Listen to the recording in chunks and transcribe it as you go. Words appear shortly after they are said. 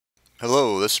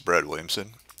Hello, this is Brad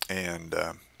Williamson, and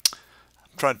I'm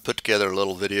trying to put together a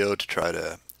little video to try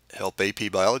to help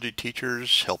AP biology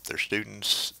teachers help their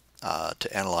students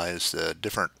to analyze the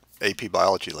different AP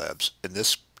biology labs. In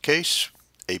this case,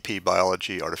 AP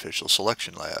Biology Artificial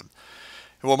Selection Lab.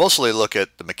 And we'll mostly look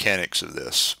at the mechanics of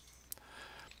this.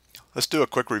 Let's do a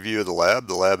quick review of the lab.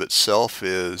 The lab itself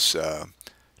is to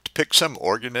pick some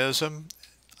organism,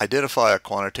 identify a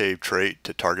quantitative trait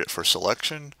to target for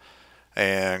selection,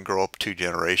 and grow up 2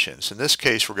 generations. In this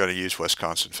case, we're going to use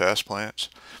Wisconsin fast plants,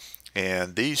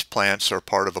 and these plants are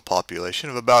part of a population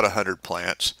of about 100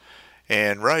 plants.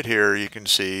 And right here you can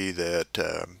see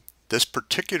that this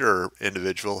particular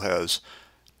individual has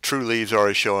true leaves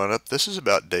already showing up. This is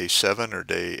about day 7 or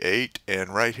day 8,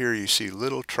 and right here you see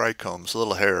little trichomes,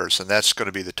 little hairs, and that's going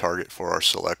to be the target for our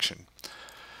selection.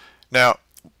 Now,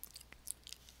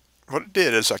 what it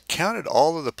did is I counted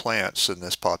all of the plants in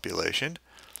this population,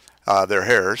 their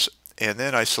hairs, and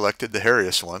then I selected the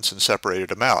hairiest ones and separated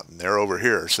them out, and they're over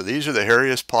here. So these are the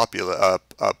hairiest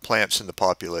plants in the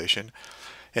population,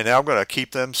 and now I'm going to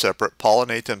keep them separate,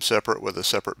 pollinate them separate with a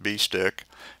separate bee stick,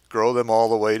 grow them all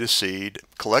the way to seed,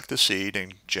 collect the seed,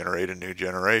 and generate a new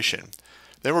generation.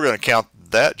 Then we're going to count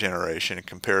that generation and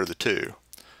compare the two.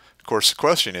 Of course, the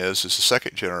question is the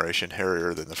second generation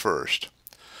hairier than the first?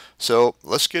 So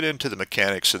let's get into the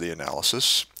mechanics of the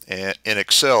analysis, and in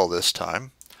Excel this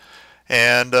time.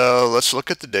 And let's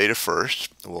look at the data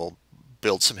first. We'll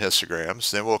build some histograms.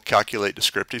 Then we'll calculate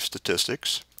descriptive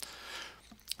statistics.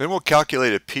 Then we'll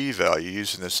calculate a p-value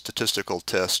using the statistical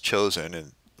test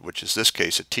chosen, which is this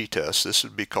case a t-test. This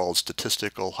would be called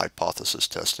statistical hypothesis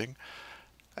testing.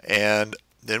 And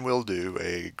then we'll do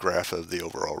a graph of the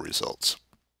overall results.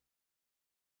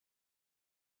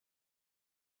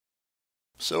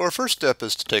 So our first step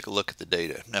is to take a look at the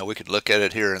data. Now we could look at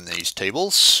it here in these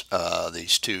tables,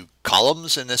 these 2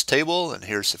 columns in this table, and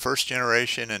here's the first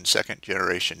generation and second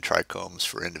generation trichomes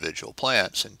for individual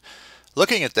plants. And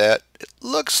looking at that, it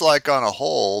looks like on a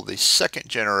whole the second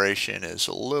generation is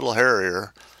a little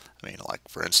hairier. I mean, like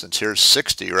for instance, here's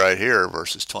 60 right here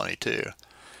versus 22.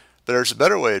 But there's a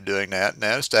better way of doing that, and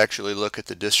that is to actually look at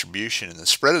the distribution and the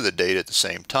spread of the data at the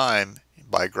same time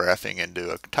by graphing into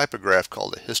a type of graph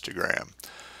called a histogram.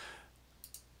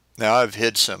 Now I've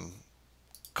hid some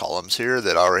columns here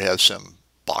that already have some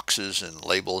boxes and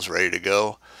labels ready to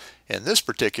go. In this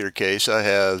particular case, I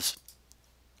have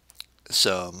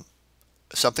something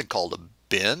called a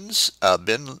bin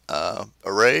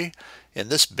array, and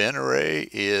this bin array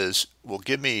will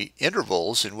give me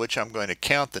intervals in which I'm going to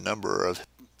count the number of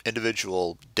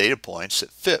individual data points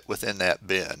that fit within that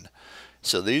bin.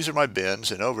 So these are my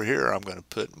bins, and over here I'm going to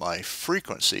put my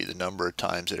frequency, the number of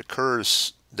times it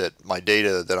occurs that my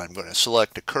data that I'm going to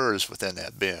select occurs within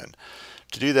that bin.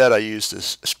 To do that, I use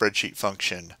this spreadsheet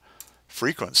function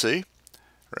frequency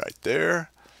right there,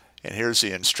 and here's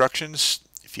the instructions.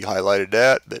 If you highlighted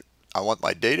that, I want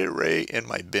my data array and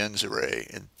my bins array,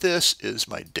 and this is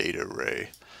my data array.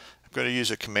 I'm going to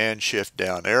use a Command Shift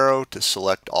down arrow to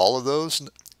select all of those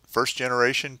first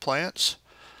generation plants.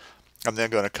 I'm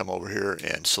then going to come over here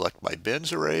and select my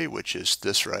bins array, which is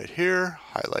this right here,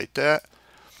 highlight that.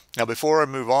 Now before I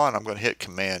move on, I'm going to hit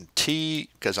Command T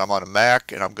because I'm on a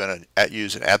Mac, and I'm going to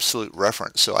use an absolute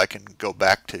reference so I can go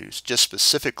back to just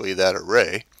specifically that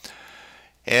array.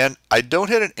 And I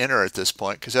don't hit an enter at this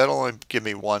point because that'll only give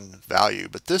me one value,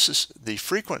 but this is the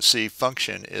frequency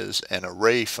function is an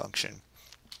array function.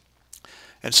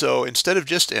 And so instead of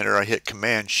just enter, I hit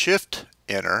Command Shift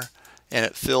enter, and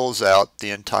it fills out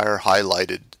the entire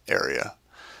highlighted area,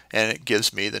 and it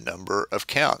gives me the number of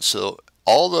counts. So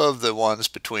all of the ones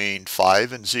between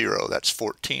 5 and 0, that's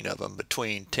 14 of them,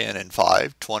 between 10 and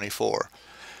 5, 24,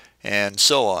 and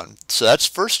so on. So that's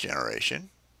first generation.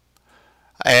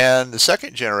 And the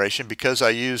second generation, because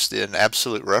I used an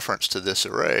absolute reference to this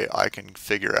array, I can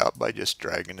figure out by just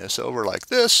dragging this over like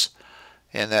this,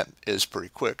 and that is pretty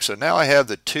quick. So now I have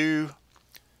the 2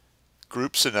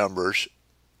 groups of numbers,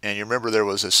 and you remember there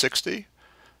was a 60,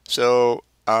 so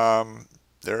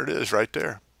there it is right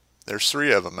there. There's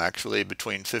 3 of them actually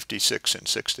between 56 and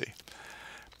 60.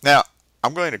 Now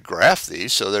I'm going to graph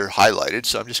these so they're highlighted,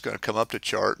 so I'm just going to come up to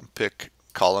chart and pick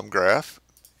column graph,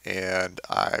 and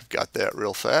I've got that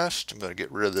real fast. I'm going to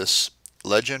get rid of this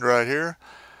legend right here,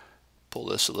 pull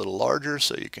this a little larger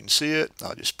so you can see it.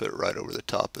 I'll just put it right over the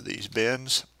top of these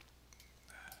bins.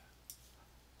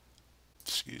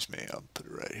 Excuse me, I'll put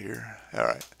it right here. All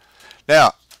right.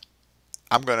 Now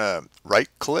I'm going to right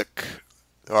click,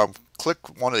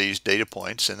 click one of these data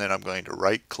points, and then I'm going to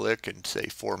right click and say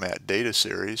Format Data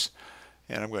Series,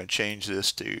 and I'm going to change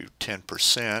this to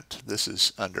 10%. This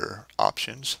is under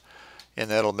Options, and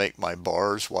that'll make my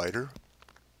bars wider.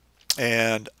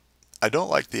 And I don't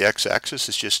like the x-axis.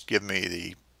 It's just giving me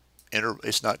the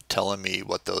it's not telling me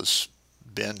what those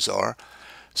bins are.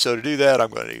 So to do that,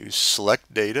 I'm going to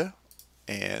select data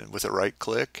and with a right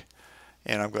click,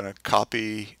 and I'm going to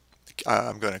copy,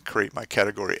 I'm going to create my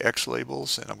category X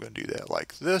labels, and I'm going to do that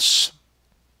like this.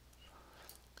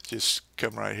 Just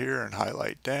come right here and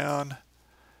highlight down,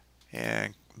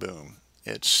 and boom,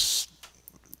 it's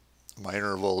my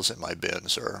intervals and my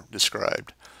bins are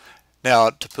described. Now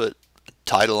to put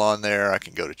title on there, I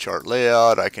can go to chart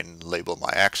layout, I can label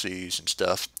my axes and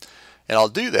stuff, and I'll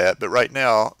do that. But right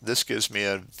now this gives me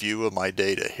a view of my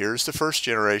data. Here's the first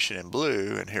generation in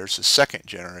blue, and here's the second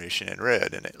generation in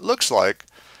red, and it looks like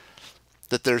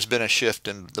that there's been a shift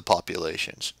in the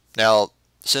populations. Now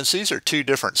since these are two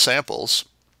different samples,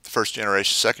 first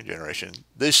generation, second generation,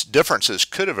 these differences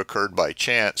could have occurred by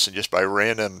chance, and just by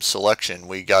random selection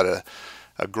we got a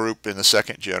group in the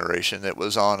second generation that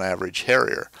was on average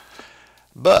hairier.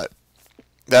 But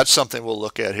that's something we'll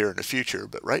look at here in the future.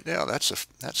 But right now, that's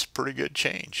a pretty good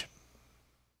change.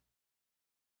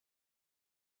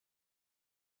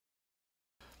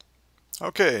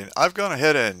 Okay, I've gone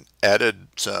ahead and added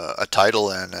a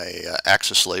title and a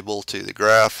axis label to the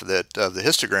graph that of the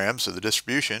histograms of the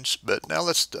distributions. But now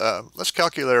let's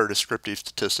calculate our descriptive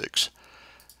statistics.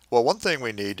 Well, one thing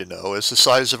we need to know is the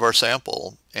size of our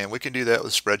sample, and we can do that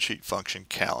with spreadsheet function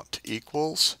count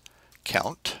equals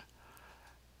count.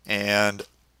 And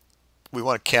we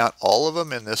want to count all of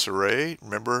them in this array.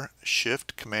 Remember,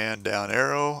 shift command down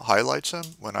arrow highlights them.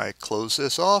 When I close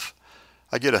this off,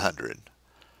 I get 100.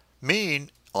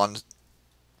 Mean on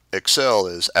Excel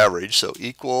is average, so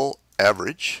equal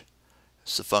average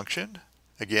is the function.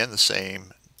 Again, the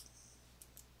same.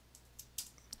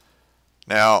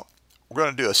 Now we're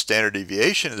going to do a standard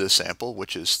deviation of this sample,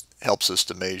 which helps us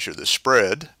to measure the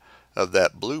spread of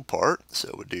that blue part.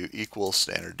 So we do equal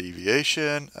standard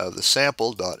deviation of the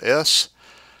sample dot s.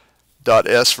 Dot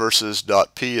s versus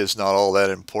dot p is not all that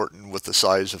important with the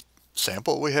size of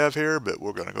sample we have here, but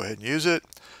we're going to go ahead and use it.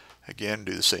 Again,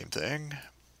 do the same thing.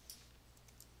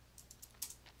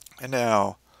 And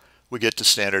now we get to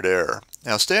standard error.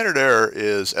 Now standard error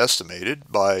is estimated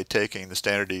by taking the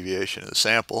standard deviation of the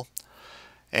sample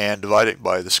and divide it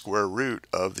by the square root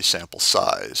of the sample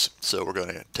size. So we're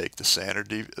going to take the standard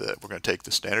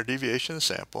deviation of the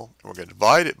sample, and we're going to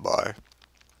divide it by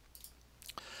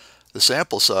the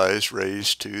sample size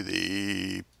raised to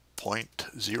the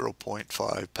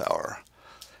 0.5 power,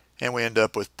 and we end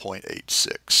up with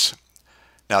 0.86.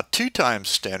 Now 2 times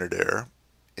standard error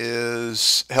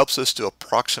helps us to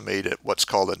approximate at what's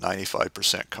called a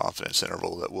 95% confidence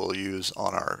interval that we'll use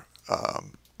on our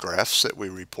graphs that we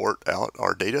report out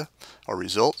our data, our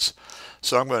results.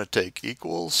 So I'm going to take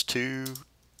equals 2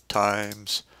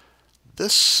 times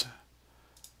this,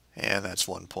 and that's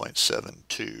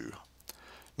 1.72.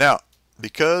 Now,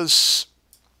 because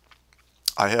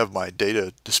I have my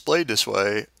data displayed this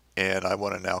way, and I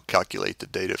want to now calculate the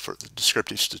data for the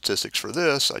descriptive statistics for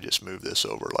this, I just move this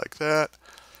over like that,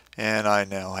 and I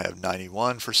now have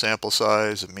 91 for sample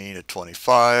size, a mean of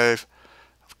 25,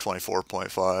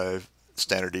 24.5.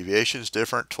 Standard deviation is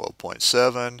different,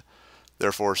 12.7.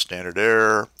 Therefore, standard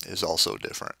error is also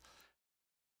different.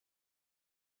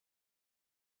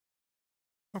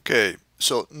 Okay,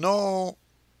 so null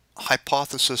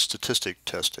hypothesis statistic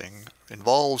testing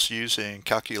involves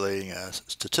calculating a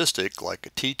statistic like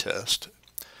a t-test,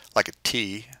 like a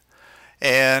t,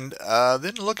 and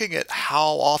then looking at how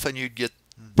often you'd get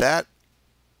that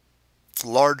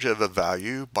large of a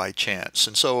value by chance.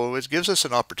 And so it gives us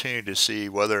an opportunity to see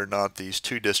whether or not these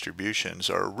two distributions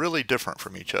are really different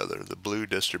from each other, the blue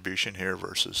distribution here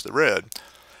versus the red.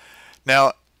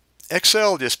 Now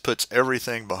Excel just puts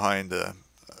everything behind the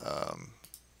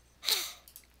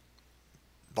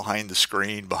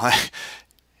screen,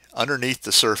 underneath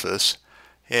the surface,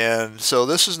 and so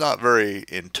this is not very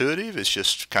intuitive. It's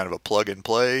just kind of a plug and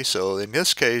play. So in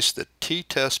this case, the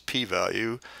t-test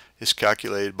p-value is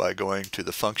calculated by going to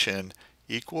the function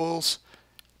equals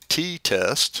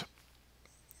t-test,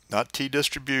 not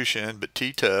t-distribution, but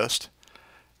t-test.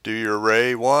 Do your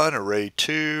array 1, array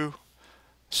 2.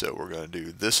 So we're going to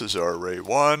do, this is our array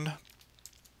 1,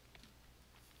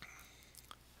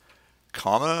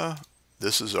 comma,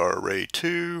 this is our array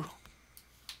 2.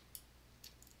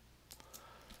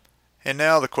 And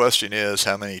now the question is,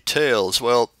 how many tails?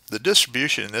 Well, the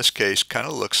distribution in this case kind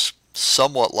of looks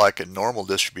somewhat like a normal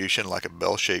distribution, like a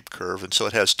bell-shaped curve, and so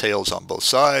it has tails on both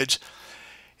sides.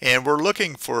 And we're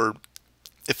looking for,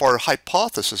 if our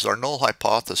hypothesis, our null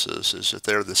hypothesis, is that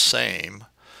they're the same,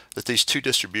 that these two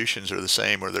distributions are the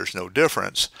same or there's no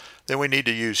difference, then we need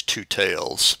to use two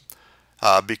tails.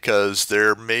 Because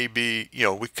there may be,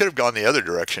 we could have gone the other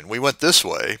direction. We went this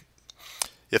way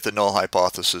if the null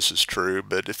hypothesis is true,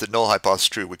 but if the null hypothesis is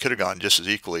true, we could have gone just as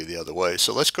equally the other way.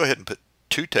 So let's go ahead and put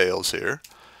two tails here.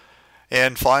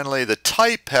 And finally, the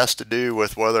type has to do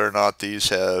with whether or not these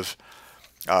have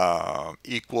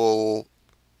equal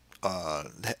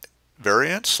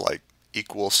variance, like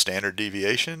equal standard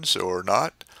deviations or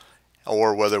not,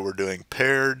 or whether we're doing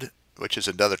paired, which is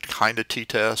another kind of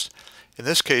t-test. In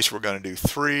this case, we're going to do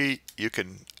 3. You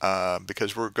can,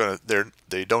 because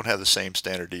they don't have the same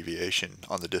standard deviation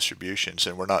on the distributions,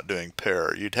 and we're not doing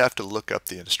pair. You'd have to look up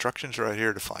the instructions right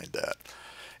here to find that.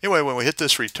 Anyway, when we hit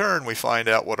this return, we find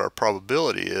out what our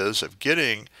probability is of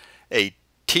getting a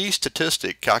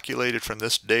t-statistic calculated from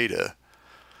this data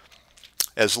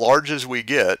as large as we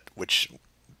get, which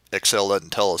Excel doesn't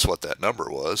tell us what that number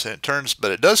was, and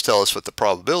but it does tell us what the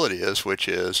probability is, which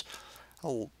is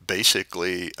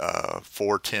basically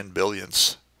 4 10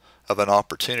 billionths of an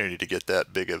opportunity to get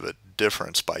that big of a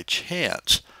difference by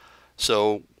chance.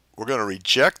 So we're going to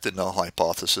reject the null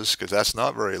hypothesis because that's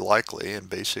not very likely, and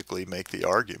basically make the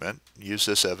argument, use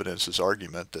this evidence as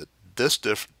argument that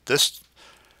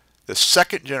the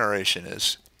second generation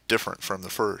is different from the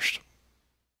first.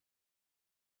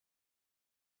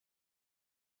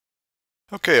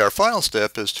 Okay, our final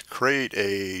step is to create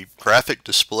a graphic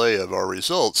display of our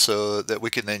results so that we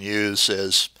can then use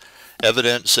as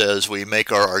evidence as we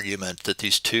make our argument that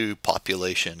these two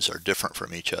populations are different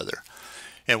from each other.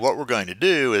 And what we're going to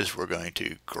do is we're going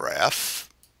to graph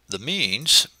the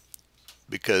means,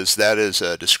 because that is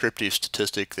a descriptive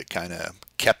statistic that kind of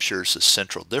captures the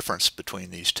central difference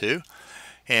between these two.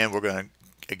 And we're going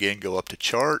to again go up to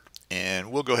chart,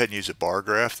 and we'll go ahead and use a bar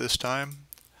graph this time.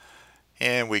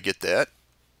 And we get that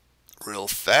real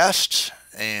fast.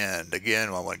 And again,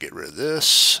 I want to get rid of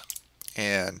this,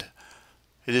 and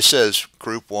it just says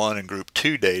group 1 and group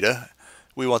 2 data.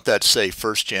 We want that to say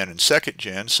first gen and second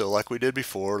gen, so like we did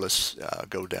before, let's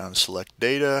go down and select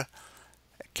data,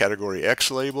 category X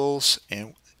labels,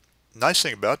 and nice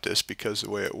thing about this, because the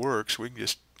way it works, we can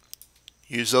just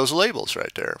use those labels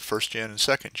right there, first gen and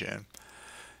second gen,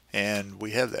 and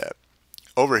we have that.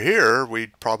 Over here,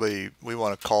 we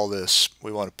want to call this,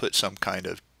 we want to put some kind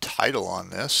of title on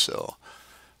this, so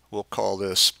we'll call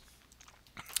this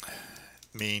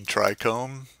mean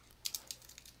trichome,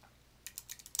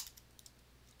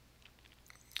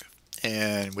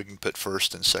 and we can put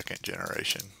first and second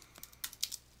generation.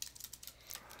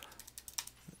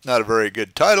 Not a very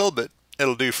good title, but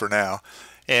it'll do for now.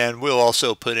 And we'll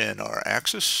also put in our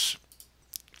axis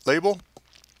label,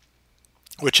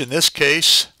 which in this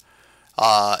case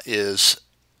is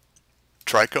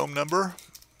trichome number.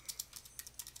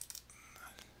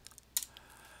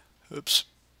 Oops.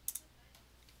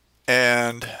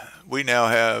 And we now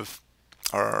have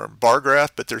our bar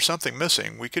graph, but there's something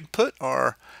missing. We could put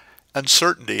our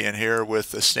uncertainty in here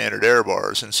with the standard error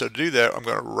bars. And so to do that, I'm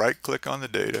going to right click on the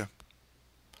data,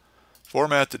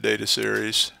 format the data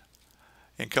series,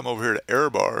 and come over here to error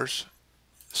bars,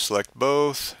 select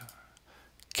both,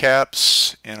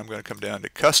 caps, and I'm going to come down to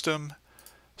custom,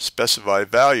 specify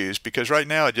values, because right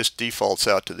now it just defaults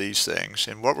out to these things.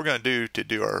 And what we're going to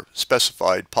do our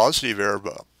specified positive error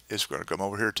bar is we're going to come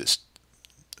over here to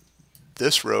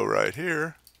this row right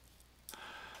here,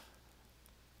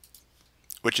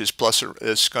 which is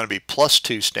it's going to be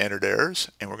 +2 standard errors,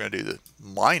 and we're going to do the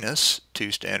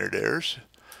 -2 standard errors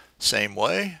same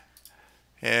way,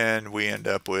 and we end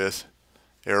up with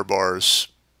error bars.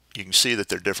 You can see that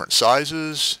they're different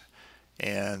sizes,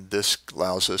 and this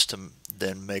allows us to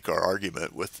then make our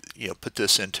argument with, put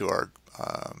this into our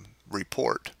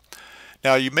report.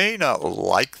 Now, you may not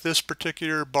like this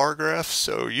particular bar graph,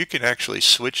 so you can actually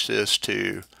switch this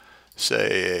to,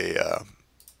 say, a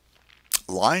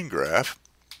line graph.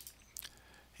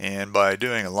 And by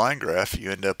doing a line graph, you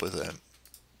end up with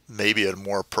maybe a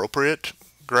more appropriate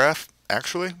graph,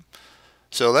 actually.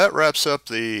 So that wraps up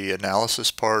the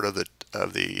analysis part of the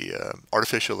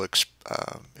artificial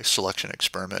selection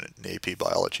experiment in AP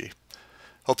Biology.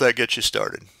 Hope that gets you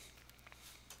started.